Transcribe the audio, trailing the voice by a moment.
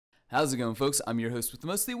How's it going, folks? I'm your host with the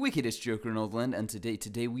mostly wickedest Joker in Oldland, and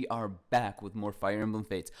today we are back with more Fire Emblem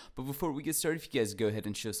Fates. But before we get started, if you guys go ahead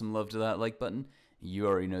and show some love to that like button, you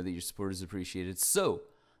already know that your support is appreciated. So,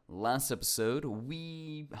 last episode,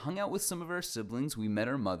 we hung out with some of our siblings, we met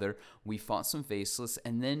our mother, we fought some faceless,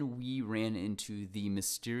 and then we ran into the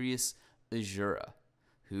mysterious Azura,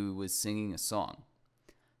 who was singing a song.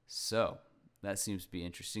 So, that seems to be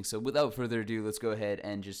interesting. So without further ado, let's go ahead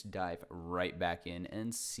and just dive right back in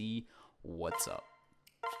and see what's up.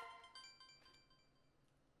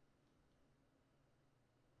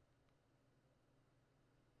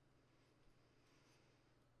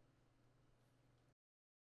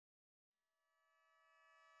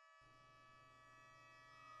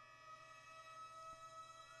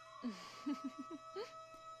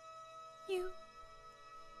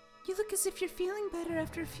 You look as if you're feeling better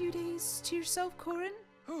after a few days to yourself, Corin.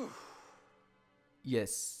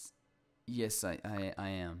 Yes, I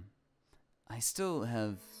am. I still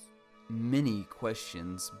have many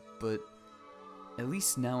questions, but at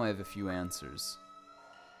least now I have a few answers.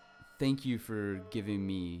 Thank you for giving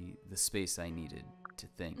me the space I needed to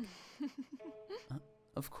think.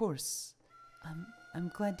 Of course. I'm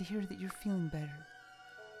glad to hear that you're feeling better.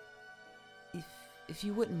 If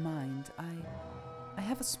you wouldn't mind, I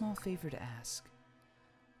have a small favor to ask.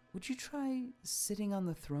 Would you try sitting on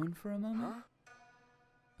the throne for a moment?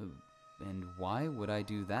 And why would I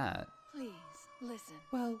do that? Please, listen.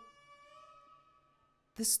 Well,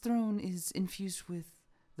 this throne is infused with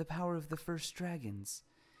the power of the first dragons.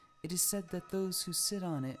 It is said that those who sit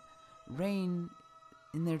on it reign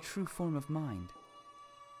in their true form of mind.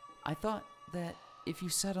 I thought that if you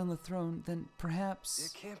sat on the throne, then perhaps...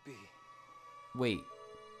 It can't be. Wait.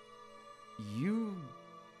 You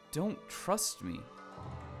don't trust me.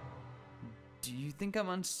 Do you think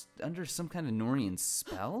I'm under some kind of Norian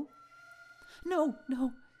spell? No.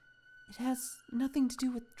 It has nothing to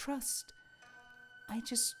do with trust. I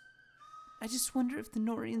just wonder if the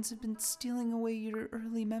Norians have been stealing away your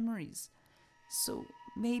early memories. So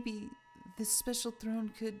maybe this special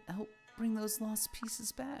throne could help bring those lost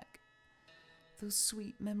pieces back. Those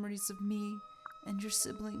sweet memories of me and your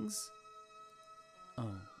siblings.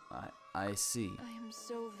 Oh, I see. I am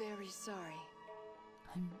so very sorry.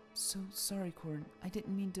 I'm so sorry, Corin. I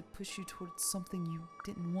didn't mean to push you towards something you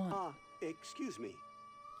didn't want. Excuse me.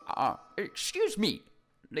 Excuse me,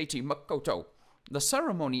 Lady Makoto. The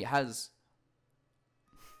ceremony has...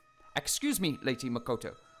 Excuse me, Lady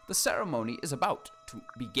Makoto. The ceremony is about to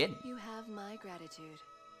begin. You have my gratitude.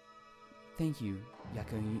 Thank you,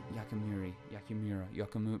 Yakamura.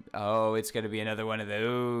 Oh, it's gonna be another one of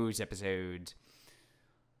those episodes.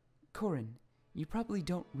 Corin, you probably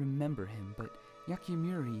don't remember him, but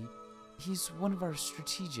Yakamura, he's one of our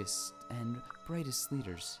strategists and brightest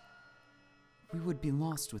leaders. We would be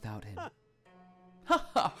lost without him. Ha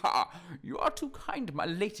ha ha! You are too kind, my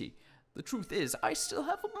lady. The truth is, I still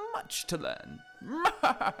have much to learn.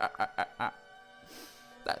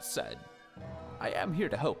 That said, I am here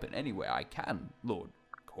to help in any way I can, Lord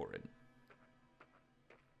Corin.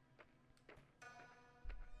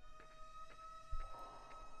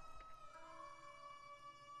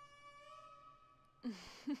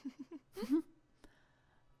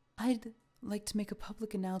 I'd like to make a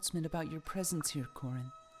public announcement about your presence here,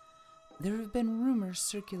 Corin. There have been rumors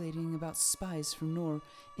circulating about spies from Nor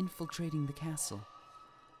infiltrating the castle.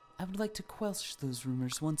 I would like to quench those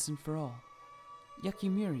rumors once and for all.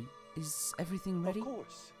 Yakamura, is everything ready? Of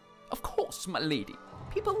course. Of course, my lady.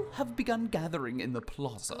 People have begun gathering in the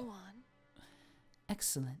plaza. Go on.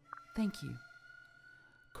 Excellent. Thank you.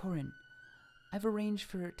 Corin, I've arranged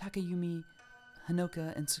for Takayumi,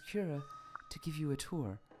 Hanoka, and Sakura to give you a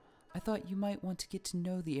tour. I thought you might want to get to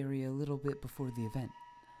know the area a little bit before the event.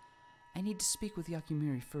 I need to speak with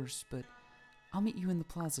Yakamura first, but I'll meet you in the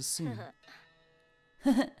plaza soon.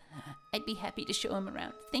 I'd be happy to show him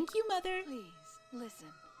around. Thank you, Mother. Please, listen.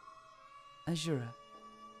 Azura,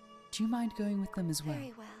 do you mind going with them as well?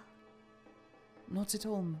 Very well. Not at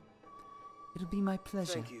all. It'll be my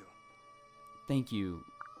pleasure. Thank you. Thank you,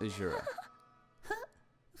 Azura.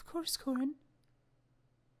 Of course, Corin.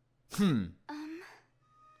 I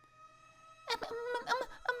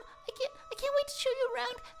can't wait to show you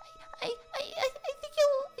around. I think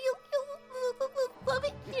you'll love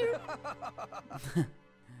it here.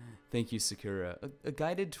 Thank you, Sakura. A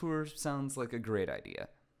guided tour sounds like a great idea.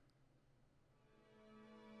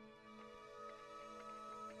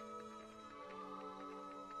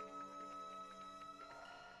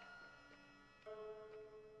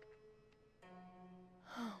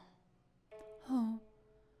 Oh,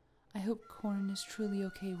 I hope Corin is truly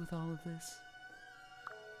okay with all of this.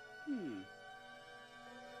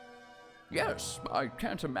 Yes, I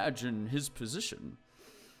can't imagine his position.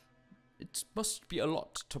 It must be a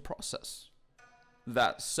lot to process.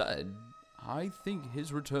 That said, I think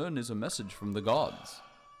his return is a message from the gods.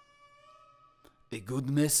 A good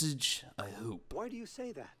message, I hope. Why do you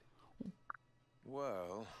say that?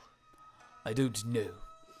 Well, I don't know.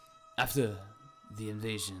 After the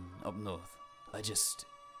invasion up north, I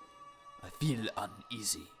feel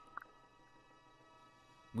uneasy.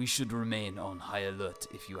 We should remain on high alert,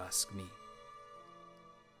 if you ask me.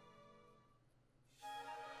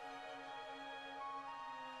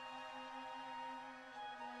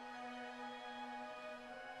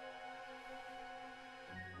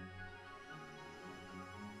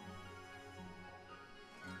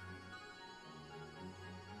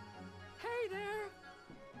 Hey there!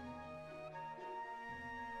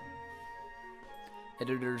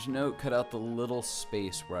 Editor's note, cut out the little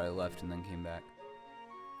space where I left and then came back.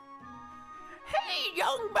 Hey,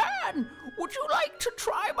 young man! Would you like to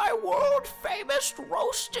try my world-famous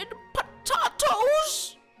roasted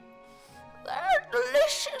potatoes? They're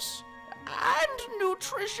delicious and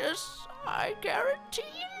nutritious. I guarantee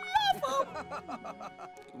you love them.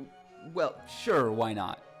 Well, sure, why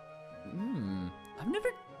not? I've never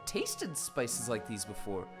tasted spices like these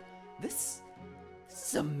before. This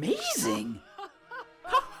is amazing!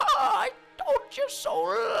 I told you so,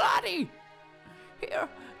 laddie. Here,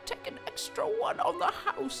 take an extra one on the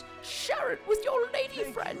house. Share it with your lady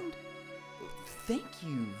friend. Thank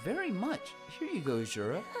you very much. Here you go,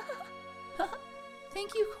 Jura.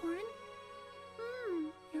 Thank you, Corin.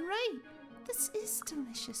 You're right. This is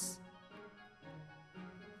delicious.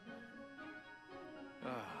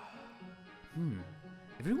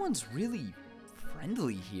 Everyone's really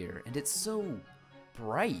friendly here, and it's so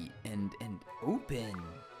bright and open,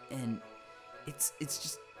 and it's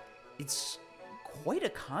quite a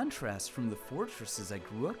contrast from the fortresses I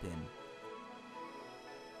grew up in.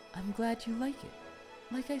 I'm glad you like it.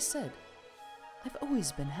 Like I said, I've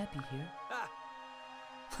always been happy here.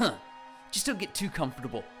 Huh. Just don't get too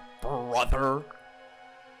comfortable, brother.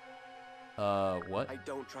 What? I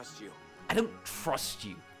don't trust you. I don't trust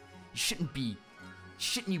you. Shouldn't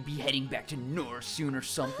you be heading back to Nor soon or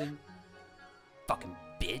something? Fucking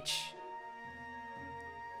bitch.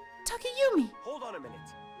 Takayumi! Hold on a minute.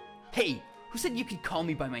 Hey, who said you could call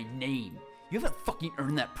me by my name? You haven't fucking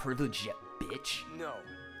earned that privilege yet, bitch. No.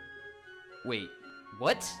 Wait,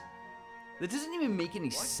 what? That doesn't even make any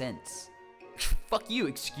sense. Fuck you,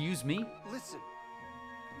 excuse me. Listen.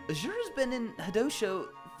 Azura's been in Hadosho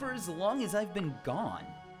for as long as I've been gone.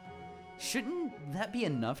 Shouldn't that be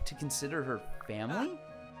enough to consider her family?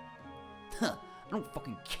 Huh, I don't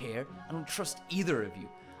fucking care. I don't trust either of you.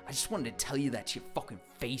 I just wanted to tell you that to your fucking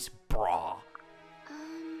face, brah.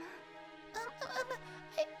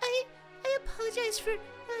 I apologize for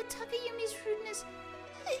Takayumi's rudeness.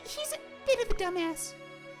 He's a bit of a dumbass.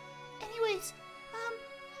 Anyways,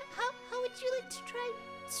 how would you like to try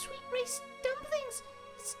sweet rice dumplings?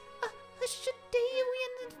 It's a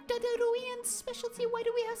Shadeuian specialty. Why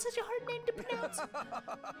do we have such a hard name to pronounce?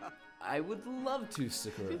 I would love to,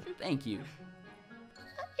 Sakura. Thank you.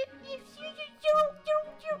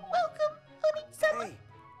 You're welcome, honey. Hey.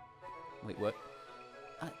 Wait, what?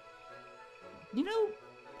 You know,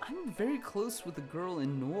 I'm very close with a girl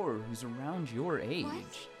in Nor who's around your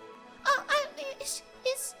age. Is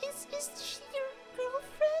she your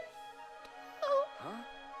girlfriend? Oh.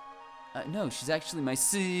 Huh? No, she's actually my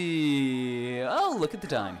Oh, look at the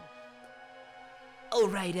time. All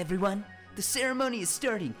right, everyone. The ceremony is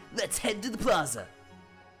starting. Let's head to the plaza.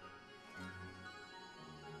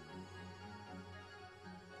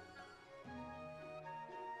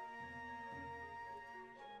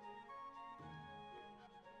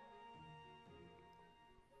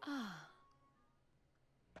 Ah.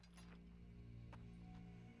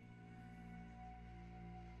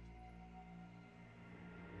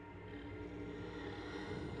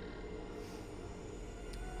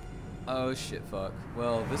 Oh shit, fuck.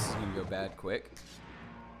 Well, this is gonna go bad quick.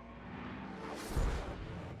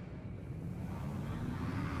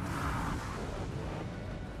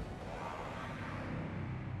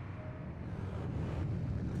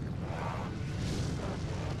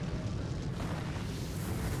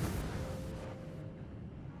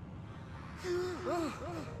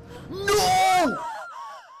 No!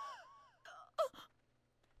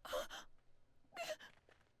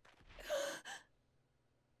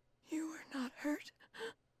 You were not hurt.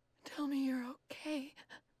 Tell me you're okay.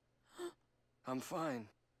 I'm fine.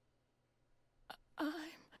 I'm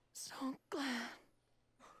so glad.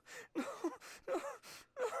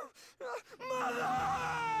 Mother!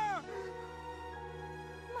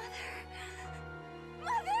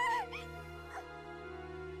 Mother!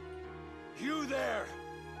 You there!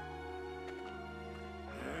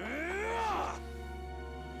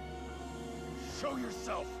 Show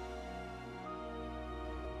yourself!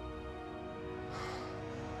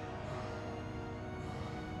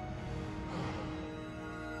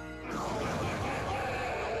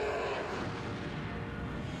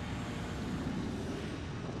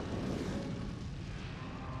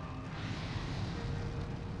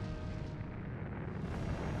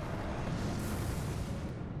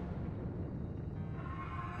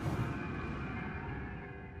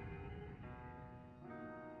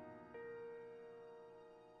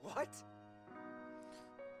 What?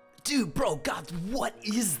 Dude, bro, God, what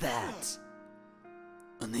is that?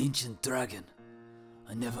 An ancient dragon.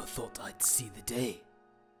 I never thought I'd see the day.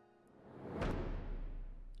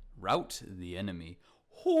 Rout the enemy.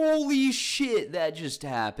 Holy shit, that just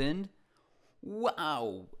happened.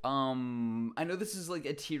 Wow. I know this is like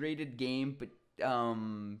a T-rated game, but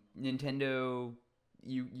Nintendo,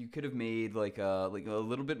 you could have made like a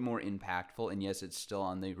little bit more impactful. And yes, it's still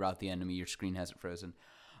on the route the enemy. Your screen hasn't frozen.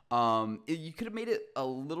 You could have made it a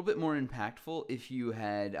little bit more impactful if you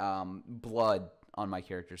had blood on my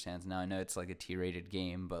character's hands. Now I know it's like a T-rated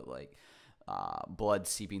game, but like blood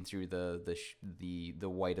seeping through the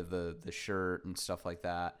white of the shirt and stuff like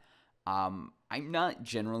that. I'm not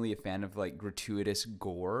generally a fan of like gratuitous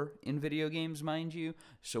gore in video games, mind you.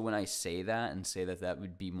 So when I say that and say that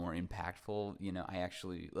would be more impactful, you know, I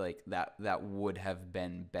actually like that would have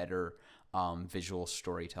been better visual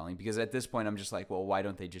storytelling, because at this point I'm just like, well, why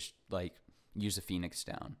don't they just like use a phoenix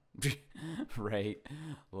down? Right?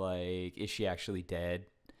 Like, is she actually dead?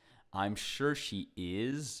 I'm sure she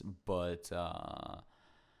is, but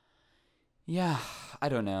yeah, I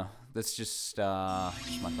don't know. That's just my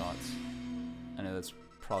thoughts. I know that's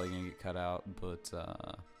probably gonna get cut out, but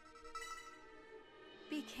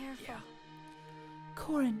Be careful. yeah.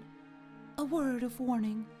 Corin, a word of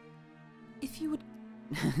warning. If you would...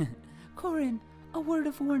 Corin, a word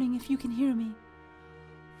of warning if you can hear me.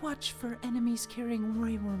 Watch for enemies carrying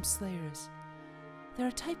ray worm slayers. They're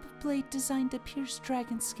a type of blade designed to pierce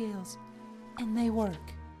dragon scales, and they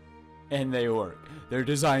work. And they work. They're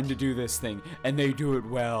designed to do this thing, and they do it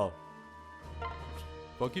well.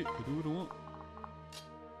 Fuck it, I do what I want.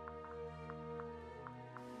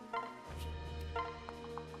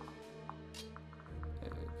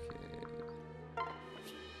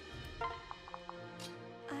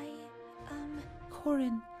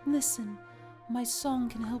 Corin, listen. My song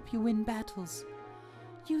can help you win battles.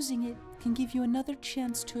 Using it can give you another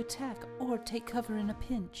chance to attack or take cover in a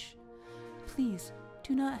pinch. Please,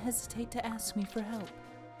 do not hesitate to ask me for help.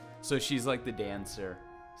 So she's like the dancer.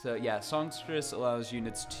 So yeah, Songstress allows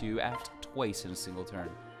units to act twice in a single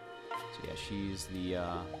turn. So yeah, she's the,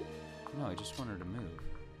 no, I just want her to move.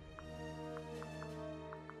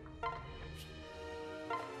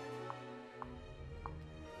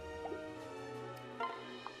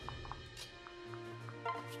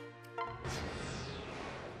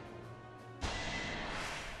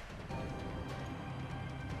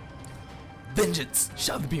 Vengeance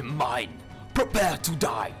shall be mine. Prepare to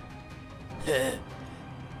die.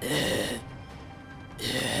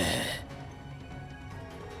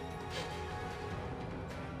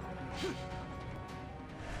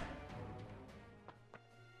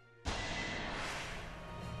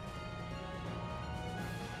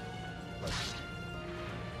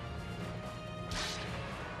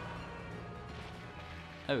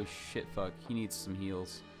 Oh shit, fuck. He needs some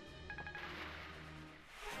heals.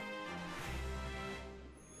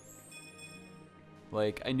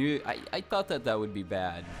 Like, I thought that would be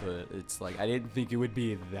bad, but it's like, I didn't think it would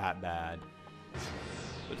be that bad.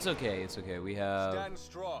 But it's okay, it's okay. We have... Stand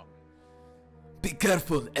strong. Be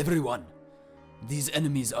careful, everyone. These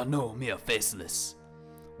enemies are no mere faceless.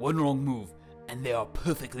 One wrong move, and they are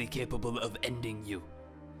perfectly capable of ending you.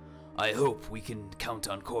 I hope we can count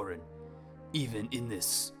on Corin, even in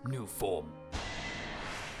this new form.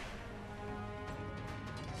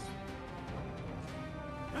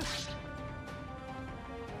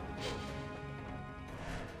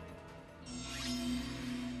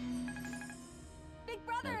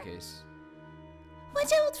 Okay.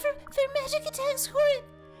 Watch out for magic attacks, Corin.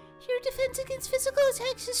 Your defense against physical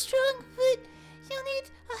attacks is strong, but you'll need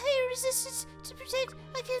a higher resistance to protect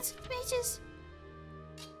against mages.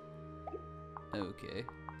 Okay.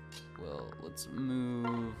 Well, let's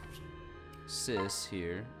move Sis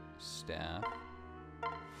here. Staff.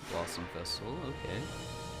 Blossom Vessel, okay.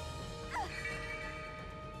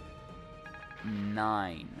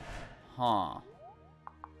 9. Huh.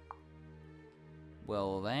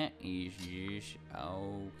 Well, that is just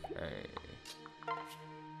okay.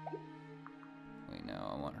 Wait, no,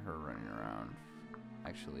 I want her running around.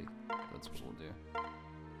 Actually, that's what we'll do.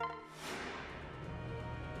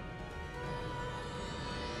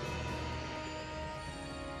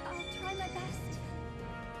 I'll try my best.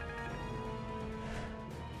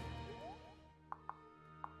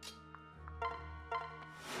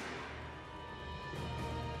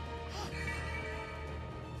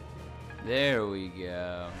 There we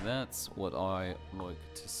go. That's what I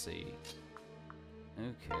like to see.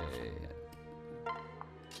 Okay.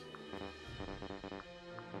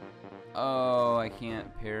 Oh, I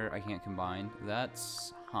can't pair, I can't combine.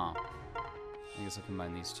 That's, I guess I'll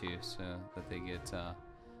combine these two so that they get a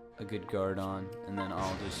good guard on, and then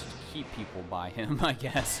I'll just keep people by him, I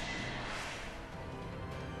guess.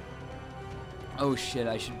 Oh shit,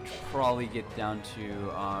 I should probably get down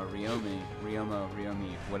to Ryomi,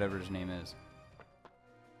 whatever his name is.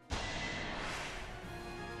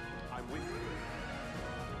 I'm with you.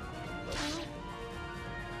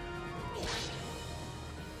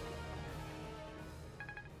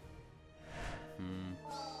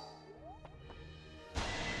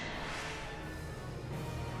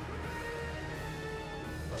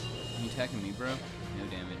 Are you attacking me, bro? No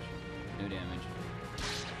damage. No damage.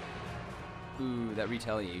 Ooh, that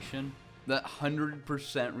retaliation? That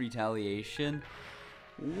 100% retaliation?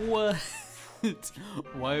 What?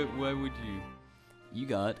 Why would you? You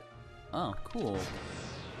got... Oh, cool.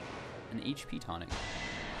 An HP tonic.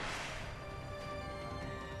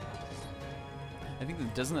 I think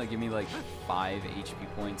that doesn't that give me like 5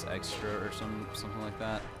 HP points extra or something like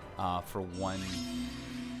that for one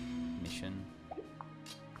mission.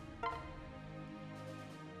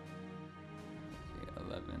 Okay,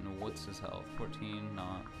 11. What's his health? 14.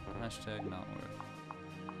 Not. Hashtag not worth.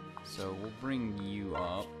 So we'll bring you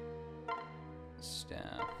up.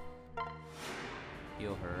 Staff.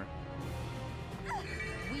 Heal her.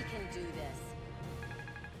 We can do this.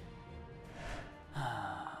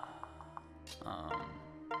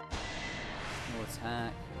 We'll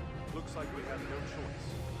attack. Looks like we have no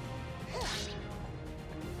choice.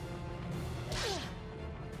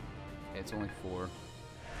 Okay, it's only 4.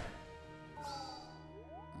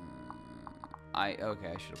 Okay,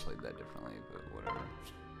 I should have played that differently, but whatever.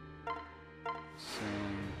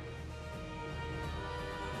 Same.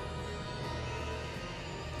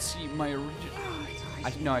 See, my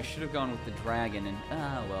original. I should have gone with the dragon, and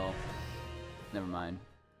well, never mind.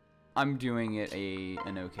 I'm doing it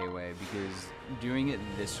an okay way because doing it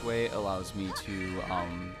this way allows me to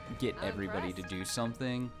get everybody to do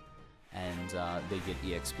something, and they get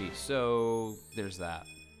EXP. So there's that.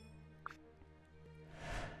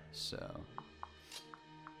 So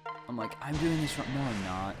I'm like, I'm doing this wrong. No, I'm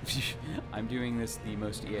not. I'm doing this the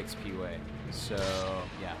most EXP way. So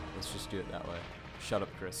yeah, let's just do it that way. Shut up,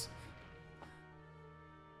 Chris.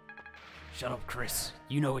 Shut up, Chris.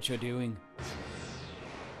 You know what you're doing.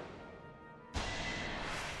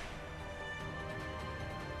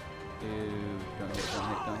 Ooh, don't hit, don't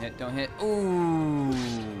hit, don't hit, don't hit. Ooh!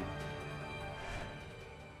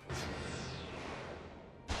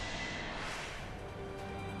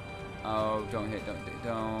 Oh, don't hit,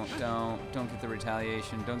 don't get the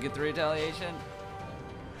retaliation. Don't get the retaliation.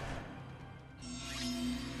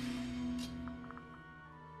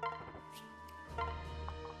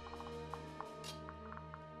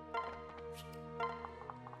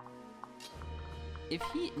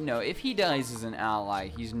 If he dies as an ally,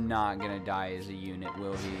 he's not gonna die as a unit,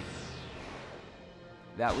 will he?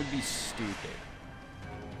 That would be stupid.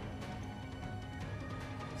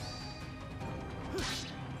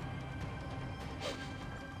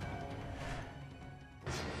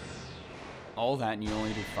 All that and you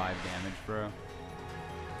only do 5 damage, bro.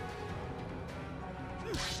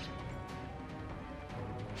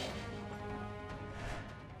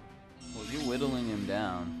 Well, you're whittling him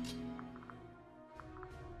down.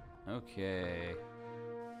 Okay.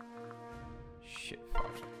 Shit,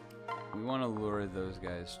 fuck. We want to lure those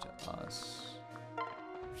guys to us.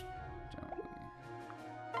 Don't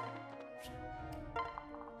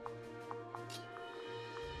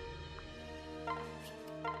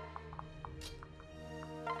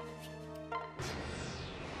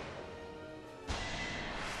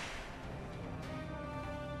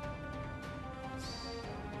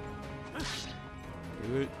we?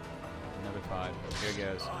 Do it. Another 5. Here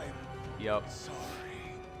goes. Yup.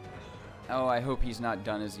 Oh, I hope he's not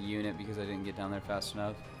done as a unit because I didn't get down there fast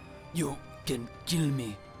enough. You can kill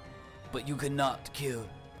me, but you cannot kill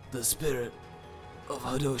the spirit of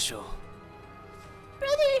Hadosho.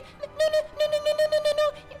 Brother,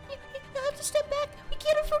 no. You have to step back. We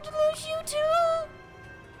can't afford to lose you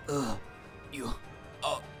too. You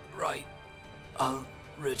are right. I'll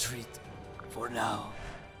retreat for now.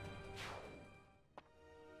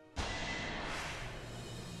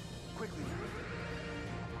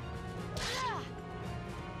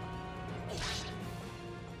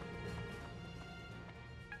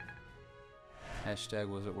 Hashtag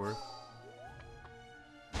was it worth?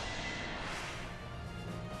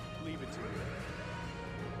 Leave it to me.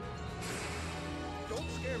 Don't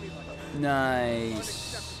scare me like that.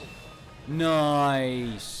 Nice.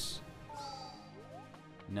 Nice.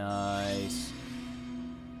 Nice.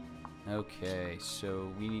 Okay,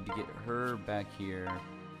 so we need to get her back here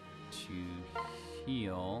to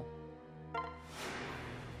heal.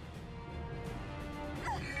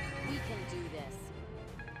 We can do this.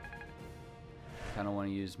 Kind of want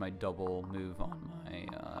to use my double move on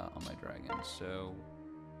my dragon. So,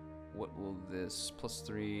 what will this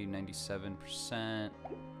 +3, 97%?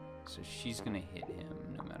 So she's gonna hit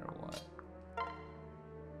him no matter what.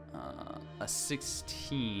 A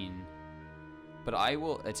 16, but I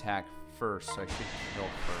will attack first, so I should kill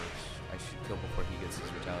first. I should kill before he gets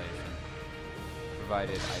his retaliation,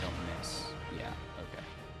 provided I don't miss. Yeah, okay.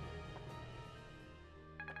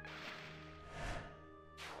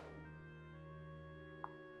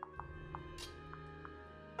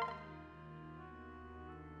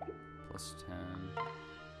 +10,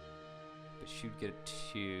 but she'd get a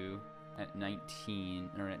 2 at 19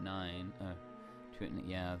 or at 9. 2 at,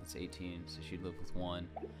 yeah, that's 18. So she'd live with 1.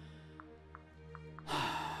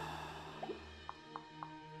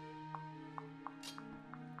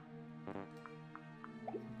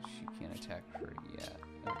 She can't attack her yet.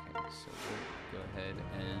 Okay, so we'll go ahead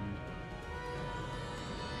and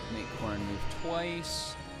make Corrin move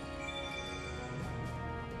twice.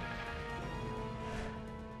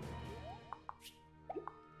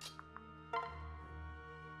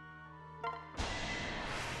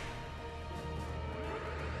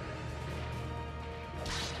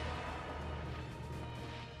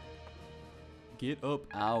 Get up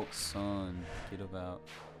out, son. Get up out.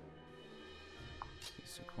 Okay,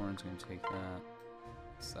 so Corrin's gonna take that.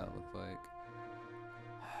 What's that look like?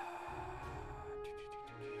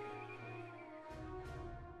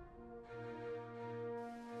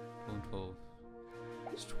 12.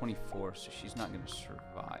 It's 24, so she's not gonna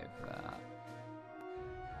survive that.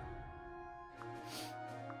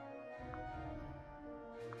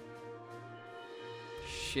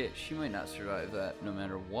 Shit, she might not survive that no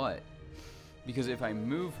matter what. Because if I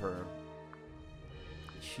move her,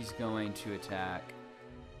 she's going to attack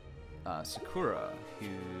Sakura, who...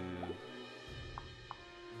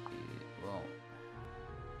 well...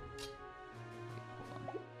 hold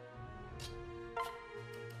on.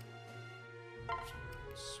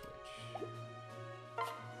 Switch.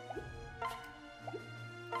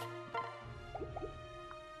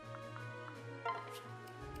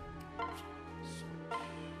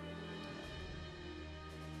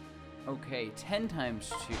 Okay, 10 times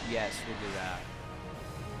 2. Yes, we'll do that.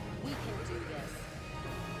 We can do this.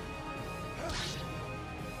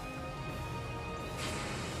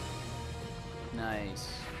 Nice.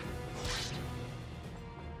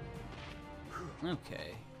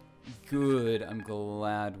 Okay. Good. I'm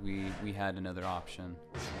glad we had another option.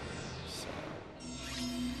 So.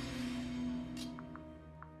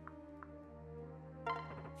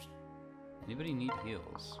 Anybody need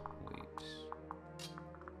heals? Wait.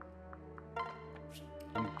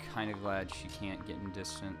 I'm kind of glad she can't get in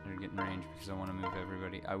distant or get in range because I want to move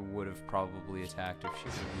everybody. I would have probably attacked if she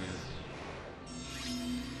could have moved.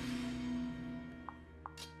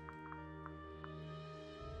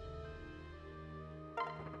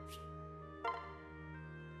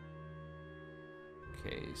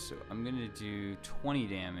 Okay, so I'm gonna do 20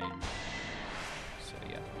 damage. So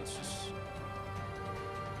yeah, let's just...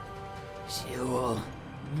 Show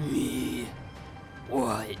me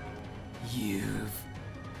what you've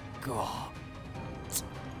got.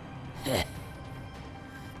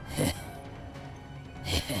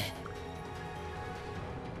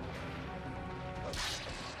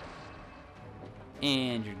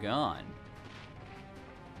 And you're gone.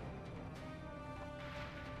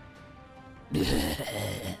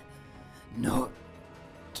 Not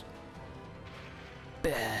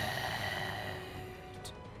bad.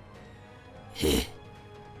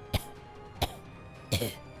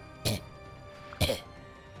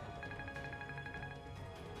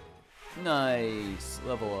 Nice.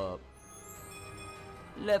 Level up.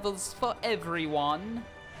 Levels for everyone.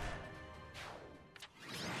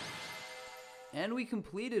 And we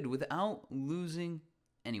completed without losing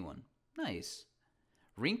anyone. Nice.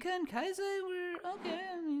 Rinka and Kaise were okay,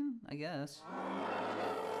 I mean, I guess.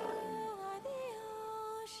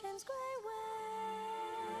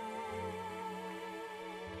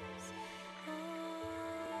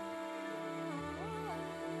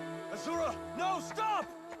 Azura, no, stop!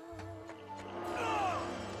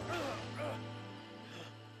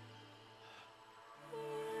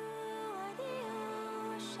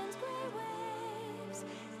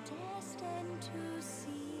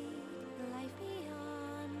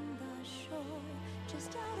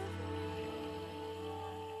 just out of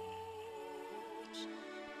reach.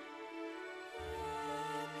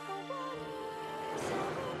 Like the waters of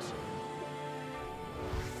a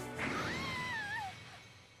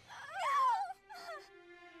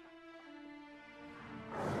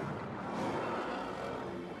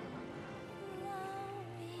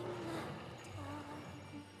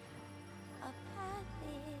a path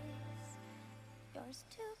is yours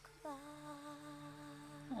to climb.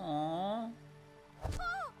 Aww.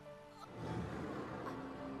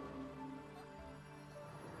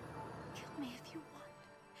 Kill me if you want,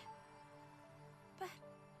 but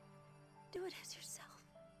do it as yourself.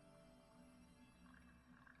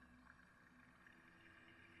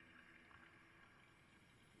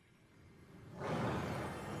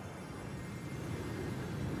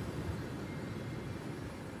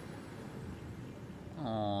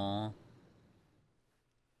 Aww.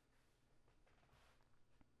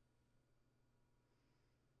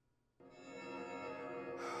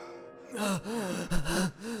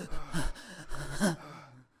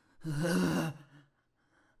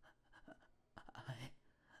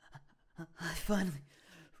 I finally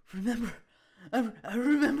remember. I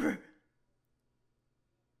remember.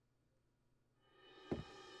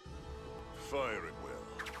 Firing well.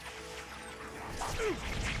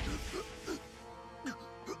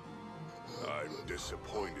 I'm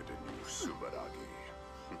disappointed in you, Subaragi.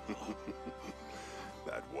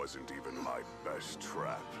 That wasn't even my best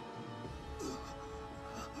trap.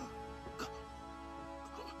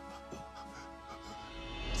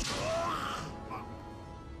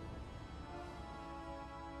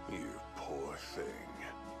 You poor thing.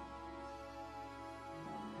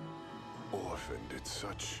 Orphaned at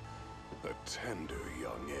such a tender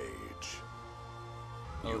young age.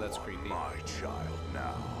 Oh, that's You are creepy. my child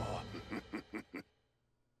now.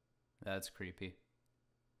 That's creepy.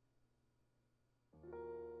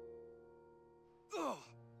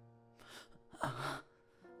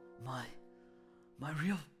 My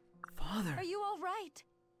real father. Are you all right?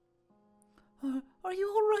 Are you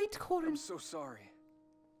all right, Corin? I'm so sorry.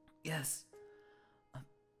 Yes.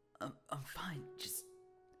 I'm fine. Just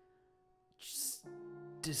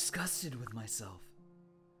disgusted with myself.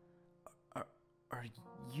 Are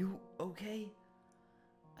you okay?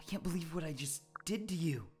 I can't believe what I just did to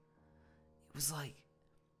you. It was like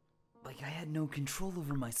I had no control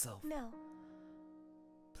over myself. No.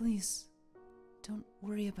 Please, don't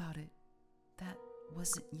worry about it. That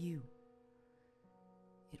wasn't you.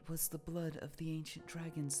 It was the blood of the ancient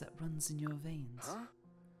dragons that runs in your veins. Huh?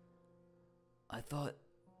 I thought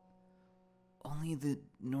only the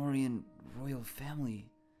Norian royal family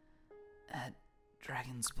had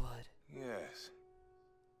dragon's blood. Yes.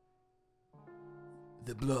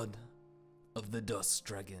 The blood of the dust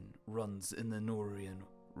dragon runs in the Norian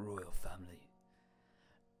royal family,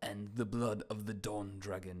 and the blood of the dawn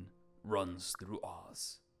dragon runs through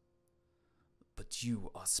ours. But you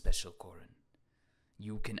are special, Corin.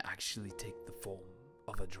 You can actually take the form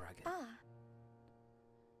of a dragon. Ah.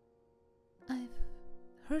 I've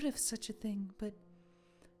heard of such a thing, but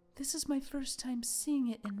this is my first time seeing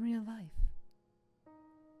it in real life.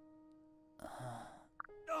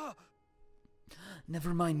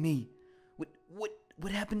 Never mind me.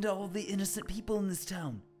 What happened to all the innocent people in this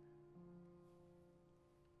town?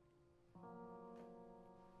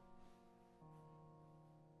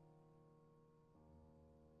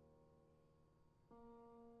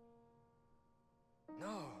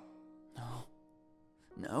 No.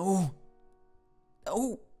 No.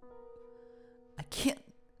 I can't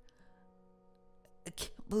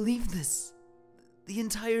believe this. The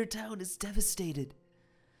entire town is devastated.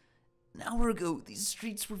 An hour ago, these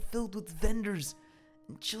streets were filled with vendors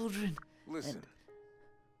and children. Listen.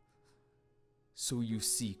 So you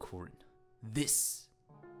see, Corin, this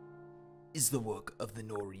is the work of the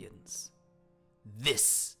Norians.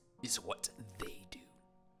 This is what they do.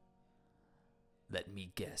 Let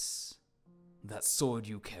me guess. That sword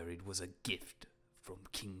you carried was a gift from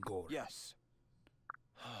King Goron. Yes.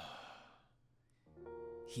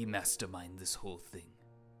 He masterminded this whole thing.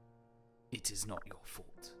 It is not your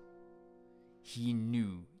fault. He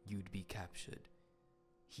knew you'd be captured.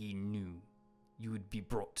 He knew you would be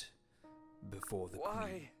brought before the Queen.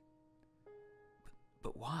 Why?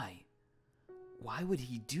 But why? Why would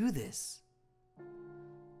he do this?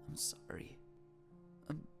 I'm sorry.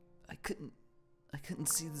 I couldn't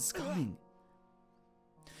see this coming.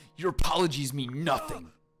 Your apologies mean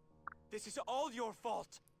nothing. This is all your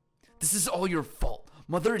fault. This is all your fault.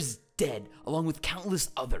 Mother is dead, along with countless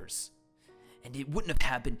others. And it wouldn't have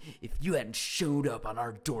happened if you hadn't showed up on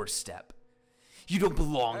our doorstep. You don't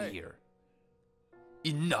belong Hey. here.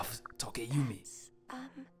 Enough, Takeyumi.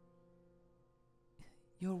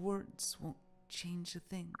 Your words won't change a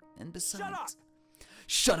thing, and besides... Shut up!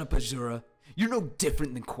 Shut up, Azura. You're no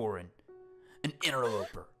different than Korin, an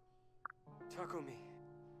interloper. Takumi.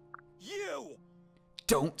 You!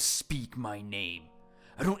 Don't speak my name.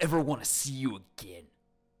 I don't ever want to see you again,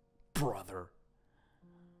 brother.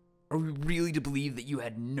 Are we really to believe that you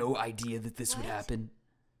had no idea that this would happen?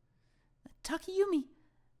 Takayumi,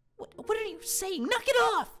 what are you saying? Knock it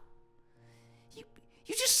off!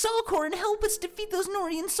 You just saw Korin help us defeat those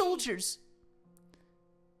Norian soldiers.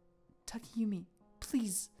 Takayumi,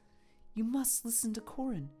 please, you must listen to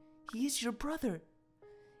Korin. He is your brother.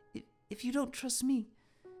 If you don't trust me,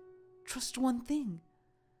 trust one thing.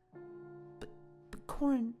 But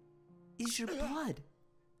Korin is your blood.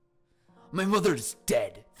 My mother's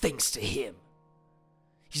dead, thanks to him.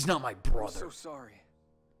 He's not my brother. I'm so sorry.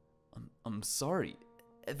 I'm sorry,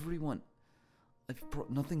 everyone. I've brought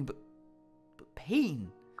nothing but pain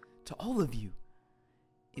to all of you.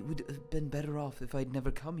 It would have been better off if I'd never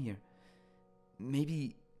come here.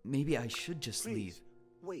 Maybe I should just leave.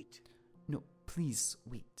 Wait. No, please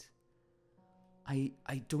wait. I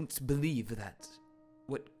don't believe that.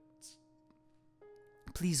 What?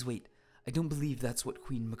 Please wait. I don't believe that's what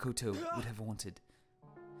Queen Makoto would have wanted.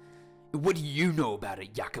 What do you know about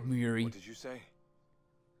it, Yakamuri? What did you say?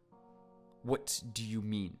 What do you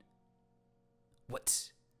mean?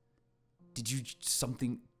 What? Did you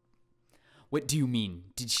something? What do you mean?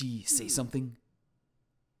 Did she say something?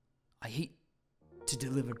 I hate to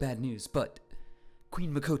deliver bad news, but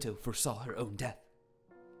Queen Makoto foresaw her own death.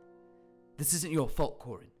 This isn't your fault,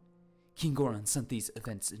 Korin. King Goron sent these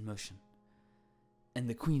events in motion. And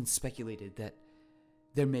the Queen speculated that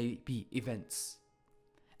there may be events.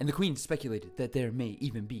 And the Queen speculated that there may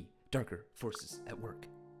even be darker forces at work.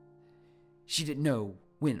 She didn't know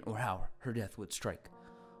when or how her death would strike,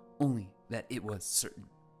 only that it was certain.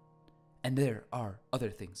 And there are other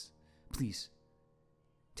things. Please,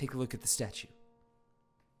 take a look at the statue.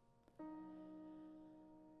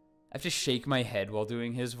 I have to shake my head while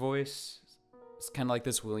doing his voice. It's kind of like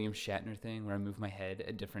this William Shatner thing where I move my head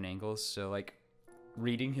at different angles, so like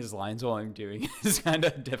reading his lines while I'm doing it is kind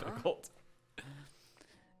of difficult.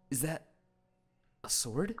 Is that a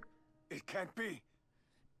sword? It can't be.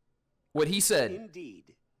 What he said.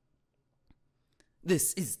 Indeed.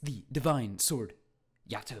 This is the divine sword,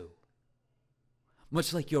 Yato.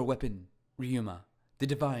 Much like your weapon, Ryuma, the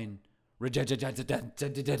divine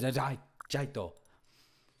Jaito,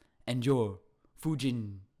 and your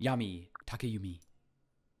Fujin Yami Takayumi.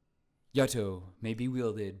 Yato may be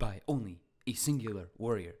wielded by only a singular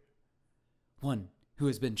warrior, one who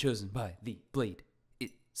has been chosen by the blade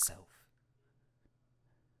itself.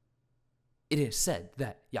 It is said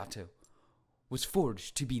that Yato was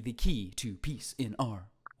forged to be the key to peace in our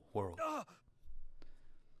world.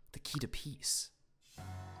 The key to peace.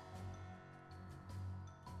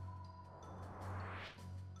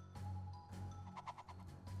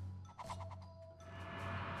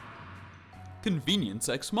 Convenience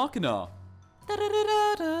ex machina.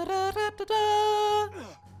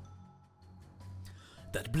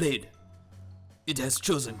 That blade, it has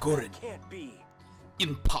chosen Korin. Can't be.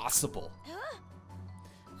 Impossible.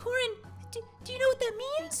 Korin, do you know what that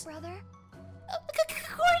means? Big brother?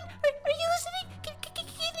 Korin, are you listening? Can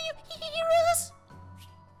you hear us?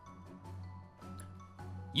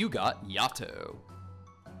 You got Yato.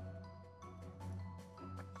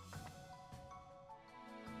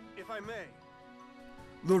 If I may.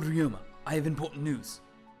 Lord Ryoma, I have important news.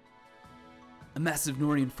 A massive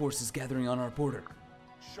Norian force is gathering on our border.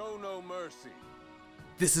 Show no mercy.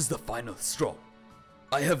 This is the final straw.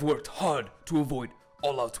 I have worked hard to avoid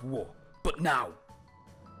all-out war, but now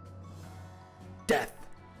death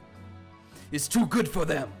is too good for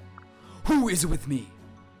them. Who is with me?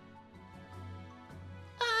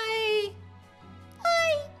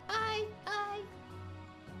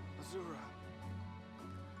 Azura.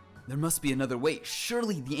 There must be another way.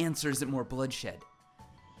 Surely the answer isn't more bloodshed.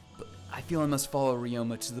 But I feel I must follow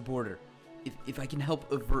Ryoma to the border. If I can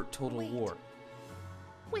help avert total war.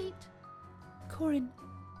 Wait. Korin,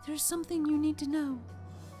 there's something you need to know.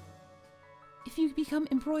 If you become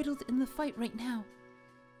embroiled in the fight right now,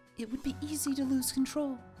 it would be easy to lose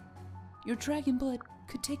control. Your dragon blood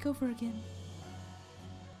could take over again.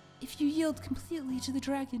 If you yield completely to the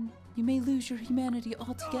dragon, you may lose your humanity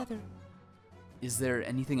altogether. Is there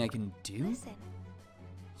anything I can do? Listen.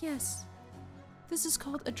 Yes. This is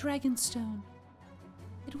called a dragon stone.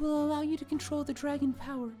 It will allow you to control the dragon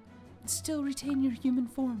power and still retain your human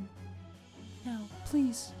form. Now,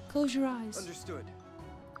 please, close your eyes. Understood.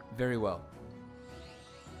 Very well.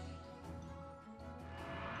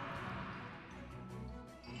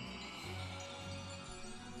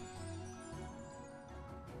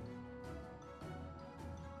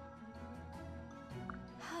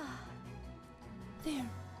 There.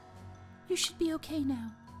 You should be okay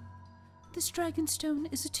now. This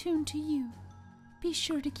dragonstone is attuned to you. Be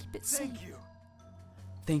sure to keep it safe. Thank you.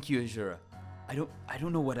 Thank you, Azura. I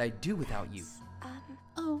don't know what I'd do without you.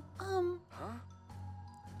 Oh,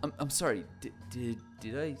 Huh? I'm sorry.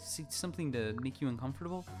 Did I say something to make you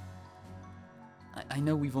uncomfortable? I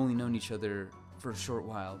know we've only known each other for a short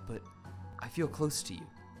while, but I feel close to you.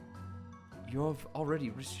 You've already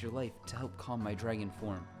risked your life to help calm my dragon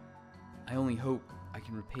form. I only hope I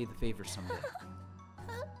can repay the favor someday.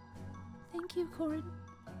 thank you, Corin.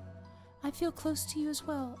 I feel close to you as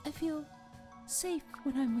well. I feel safe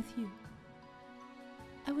when I'm with you.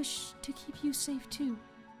 I wish to keep you safe too.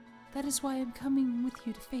 That is why I'm coming with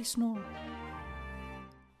you to face Nora.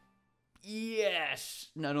 Yes!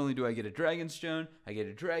 Not only do I get a dragon stone, I get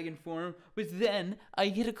a dragon form, but then I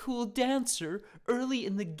get a cool dancer early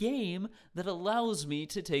in the game that allows me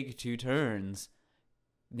to take 2 turns.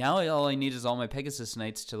 Now all I need is all my Pegasus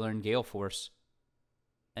Knights to learn Gale Force.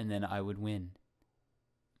 And then I would win.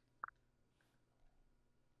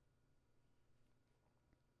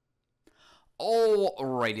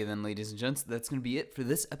 Alrighty then, ladies and gents, that's going to be it for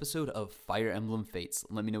this episode of Fire Emblem Fates.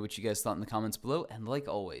 Let me know what you guys thought in the comments below, and like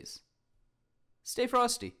always, stay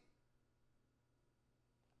frosty.